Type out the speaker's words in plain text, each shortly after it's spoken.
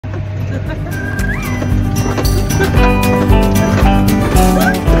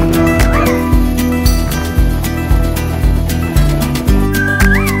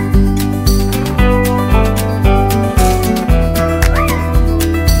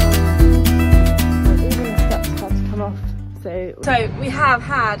So we have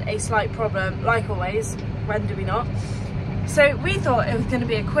had a slight problem, like always. When do we not? So we thought it was going to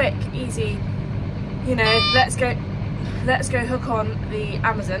be a quick, easy, you know, let's go hook on the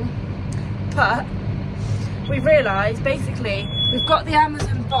Amazon. But we realised basically we've got the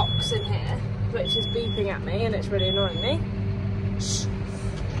Amazon box in here, which is beeping at me and it's really annoying me. Shh.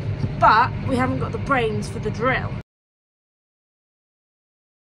 But we haven't got the brains for the drill.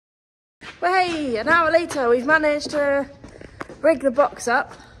 Well, hey, an hour later we've managed to rig the box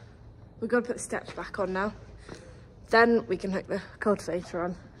up. We've got to put the steps back on now. Then we can hook the cultivator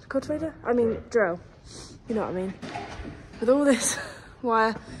on. Cultivator? I mean drill. You know what I mean. With all this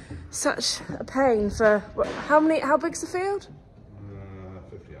wire, such a pain for, how big's the field?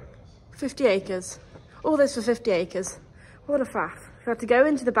 50 acres. 50 acres. All this for 50 acres. What a faff. We had to go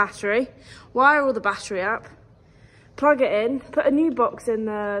into the battery, wire all the battery up, plug it in, put a new box in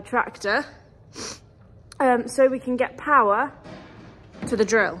the tractor, so we can get power to the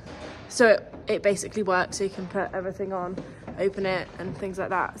drill. So it basically works, so you can put everything on, open it and things like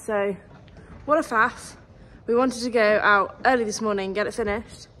that. So what a faff. We wanted to go out early this morning, get it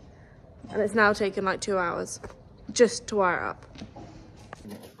finished, and it's now taken like 2 hours just to wire it up.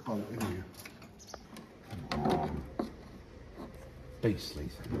 Beastly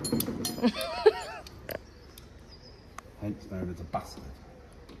thing. Hence known as a bastard.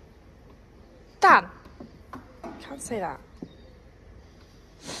 Dan, can't say that.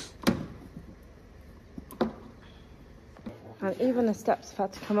 And even the steps have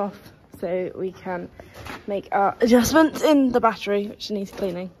had to come off so we can make our adjustments in the battery, which needs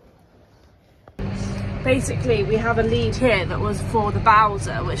cleaning. Basically, we have a lead here that was for the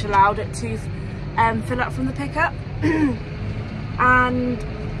Bowser, which allowed it to fill up from the pickup. And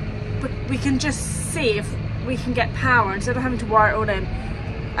we can just see if we can get power instead of having to wire it all in.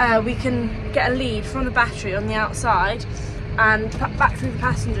 We can get a lead from the battery on the outside and put back through the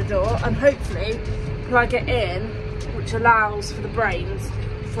passenger door and hopefully plug it in, which allows for the brains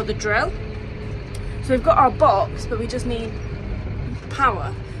for the drill. So we've got our box, but we just need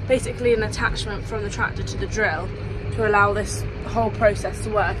power, basically an attachment from the tractor to the drill to allow this whole process to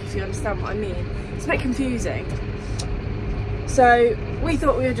work, if you understand what I mean. It's a bit confusing. So we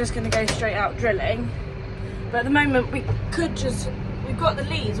thought we were just going to go straight out drilling, but at the moment we've got the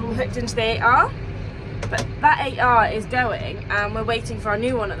leads all hooked into the 8R, but that 8R is going and we're waiting for our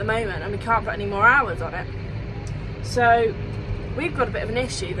new one at the moment and we can't put any more hours on it. So we've got a bit of an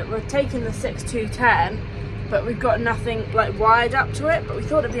issue that we're taking the 6210, but we've got nothing like wired up to it, but we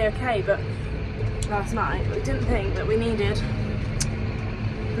thought it'd be okay, but last night, but we didn't think that we needed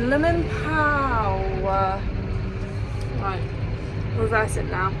lemon power. Right, we'll reverse it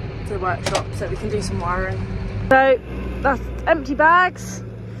now to the workshop so we can do some wiring. So that's empty bags,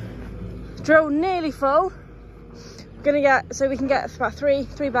 drill nearly full. We're gonna get, so we can get about three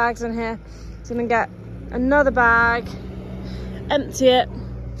bags in here. So I'm gonna get another bag, empty it.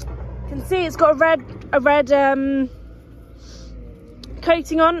 You can see it's got a red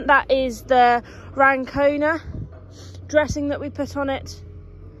coating on. That is the Rancona dressing that we put on it,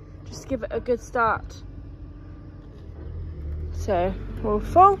 just to give it a good start. So all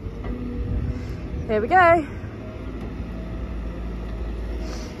full. Here we go.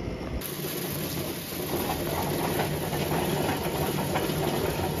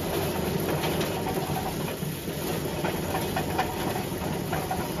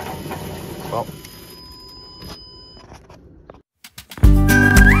 Well.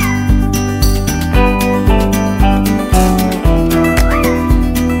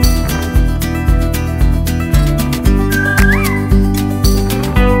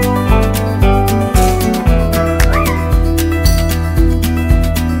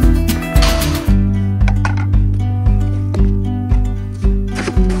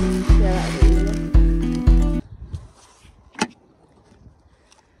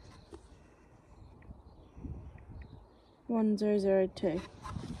 One 002.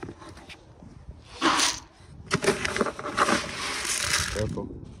 Careful,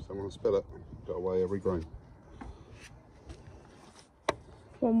 someone will spill it. Got away every grain.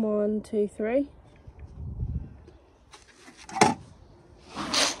 1123.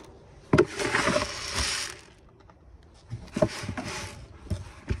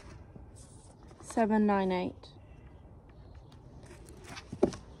 Seven 9 8.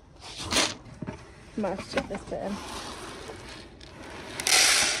 Might have to check this bit in.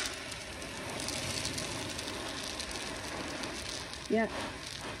 Yeah.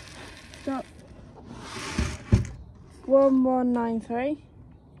 Stop. 1193.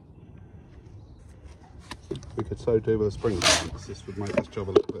 We could so do with a spring balance. This would make this job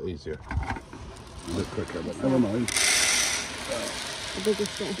a little bit easier. A bit quicker, but never mind. The bigger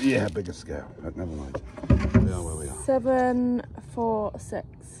scale. Yeah, bigger scale, but never mind. We are where we are.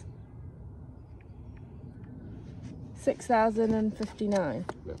 746. 6,059.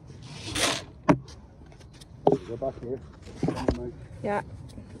 Yeah. Go back here. Yeah,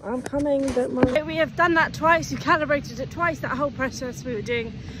 I'm coming, don't worry. We have done that twice. We calibrated it twice. That whole process we were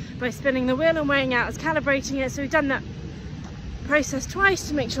doing by spinning the wheel and weighing out is calibrating it. So we've done that process twice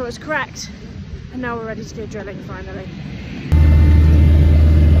to make sure it's correct. And now we're ready to go drilling finally.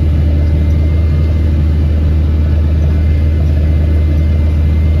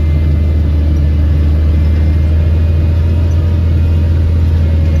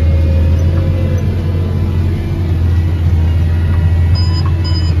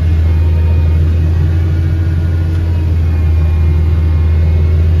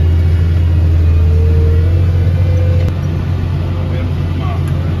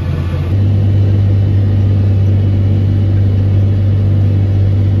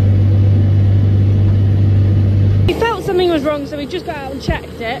 Was wrong, so we just got out and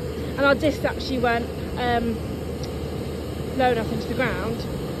checked it, and our discs actually weren't low enough into the ground.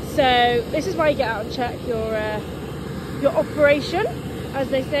 So this is why you get out and check your operation, as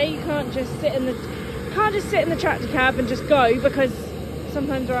they say. You can't just sit in the tractor cab and just go, because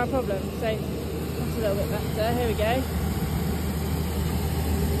sometimes there are problems. So that's a little bit better. Here we go.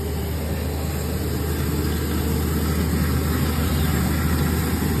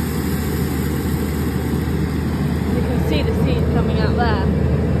 See the seed coming out there.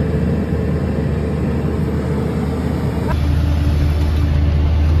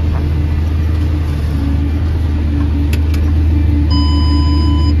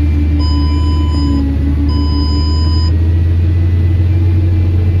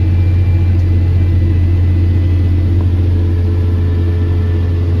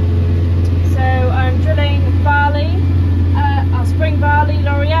 So I'm drilling barley, our spring barley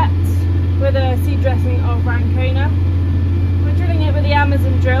laureates with a seed dressing of Rancona. Drilling it with the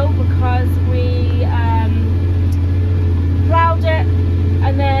Amazon drill because we ploughed it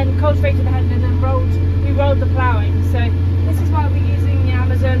and then cultivated the headland and we rolled the ploughing. So this is why we're using the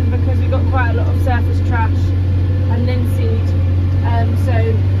Amazon, because we've got quite a lot of surface trash and linseed. So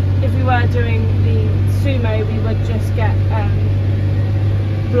if we were doing the sumo, we would just get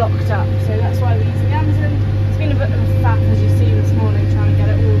blocked up. So that's why we're using the Amazon. It's been a bit of a faff, as you see this morning, trying to get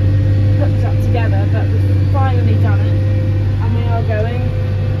it all hooked up together, but we've finally done it. We are going,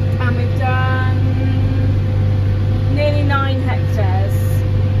 and we've done nearly 9 hectares.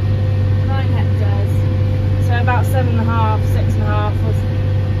 9 hectares. So about 7.5, 6.5 was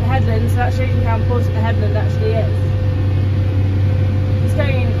the headland. So that shows you how important the headland actually is. It's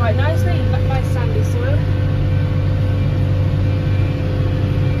going in quite nicely. Nice sandy soil.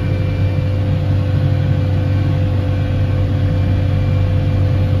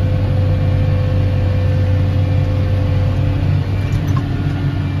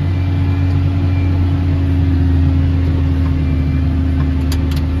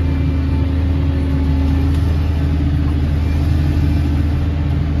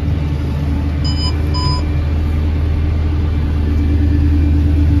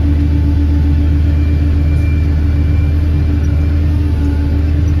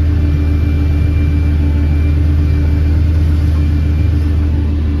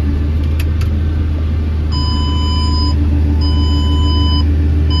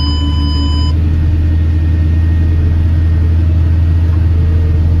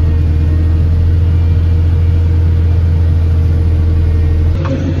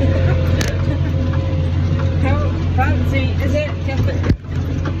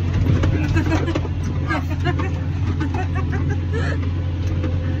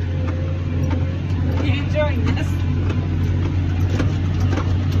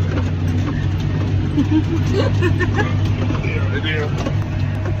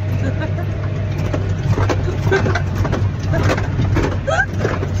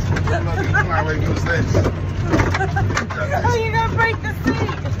 Oh, you're gonna break the seat!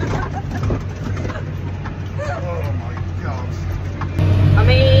 Oh my god. I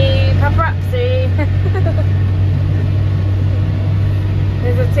mean, paparazzi.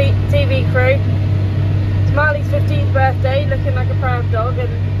 There's a TV crew. It's Marley's 15th birthday, looking like a proud dog, and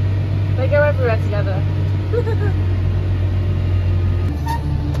they go everywhere together.